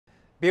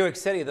Buick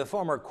City, the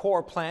former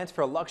core plant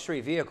for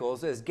luxury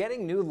vehicles, is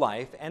getting new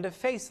life and a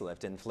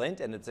facelift in Flint,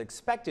 and it's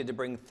expected to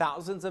bring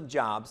thousands of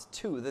jobs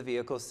to the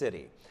vehicle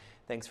city.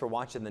 Thanks for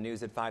watching the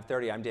news at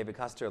 5:30. I'm David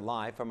Custer,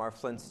 live from our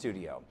Flint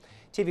studio.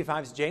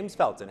 TV5's James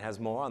Felton has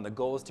more on the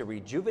goals to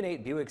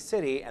rejuvenate Buick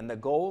City and the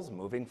goals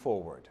moving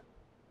forward.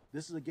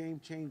 This is a game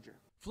changer.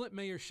 Flint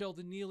Mayor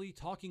Sheldon Neely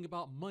talking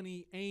about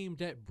money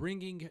aimed at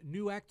bringing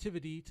new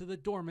activity to the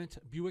dormant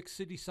Buick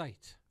City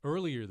site.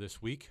 Earlier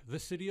this week, the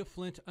city of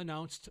Flint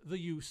announced the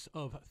use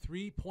of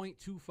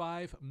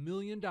 $3.25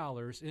 million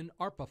in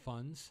ARPA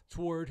funds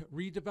toward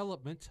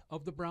redevelopment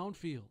of the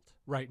brownfield.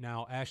 Right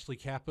now, Ashley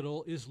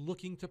Capital is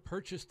looking to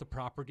purchase the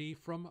property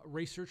from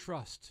Racer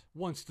Trust.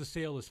 Once the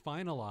sale is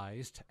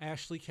finalized,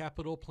 Ashley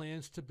Capital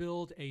plans to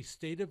build a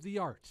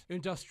state-of-the-art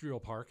industrial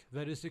park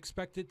that is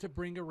expected to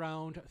bring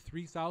around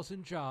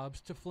 3,000 jobs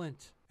to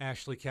Flint.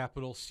 Ashley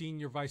Capital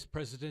Senior Vice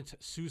President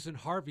Susan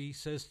Harvey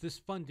says this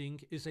funding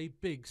is a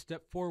big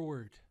step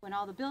forward. When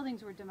all the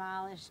buildings were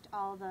demolished,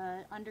 all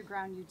the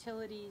underground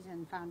utilities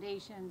and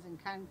foundations and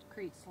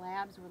concrete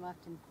slabs were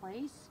left in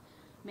place,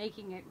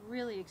 making it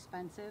really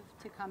expensive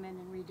to come in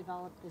and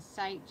redevelop the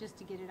site just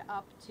to get it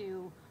up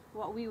to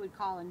what we would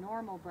call a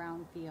normal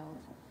brownfield.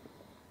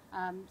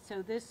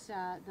 So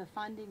the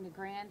funding, the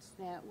grants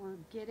that we're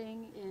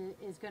getting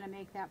is going to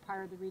make that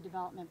part of the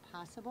redevelopment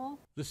possible.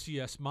 The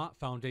C.S. Mott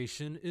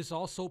Foundation is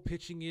also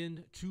pitching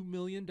in $2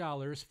 million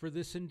for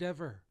this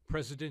endeavor.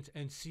 President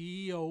and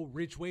CEO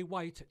Ridgway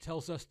White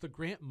tells us the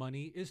grant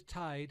money is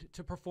tied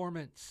to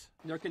performance.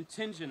 They're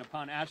contingent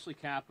upon Ashley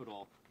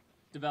Capital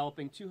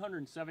developing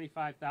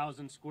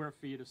 275,000 square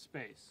feet of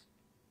space.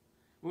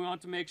 We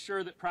want to make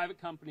sure that private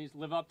companies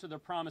live up to their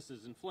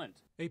promises in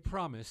Flint. A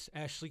promise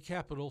Ashley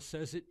Capital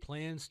says it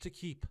plans to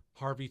keep.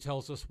 Harvey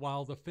tells us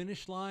while the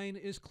finish line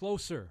is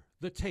closer,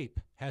 the tape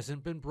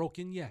hasn't been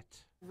broken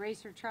yet.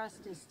 Racer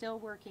Trust is still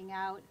working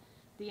out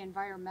the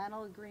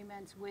environmental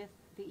agreements with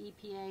the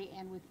EPA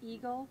and with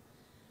Eagle.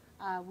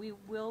 We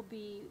will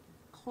be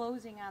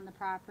closing on the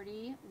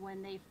property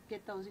when they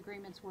get those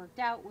agreements worked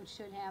out, which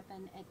should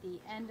happen at the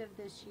end of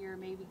this year,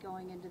 maybe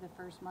going into the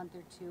first month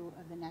or two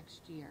of the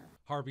next year.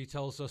 Harvey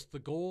tells us the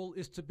goal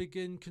is to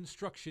begin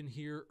construction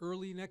here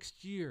early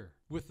next year,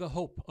 with the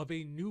hope of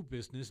a new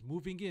business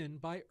moving in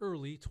by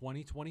early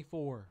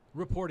 2024.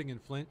 Reporting in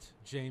Flint,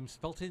 James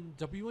Felton,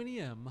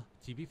 WNEM,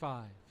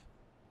 TV5.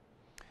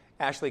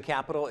 Ashley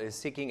Capital is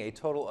seeking a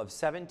total of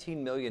 $17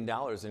 million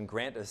in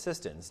grant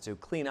assistance to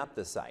clean up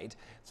the site.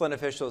 Flint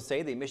officials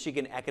say the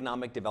Michigan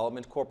Economic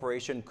Development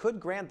Corporation could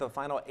grant the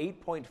final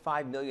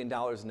 $8.5 million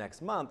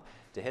next month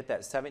to hit that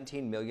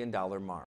 $17 million mark.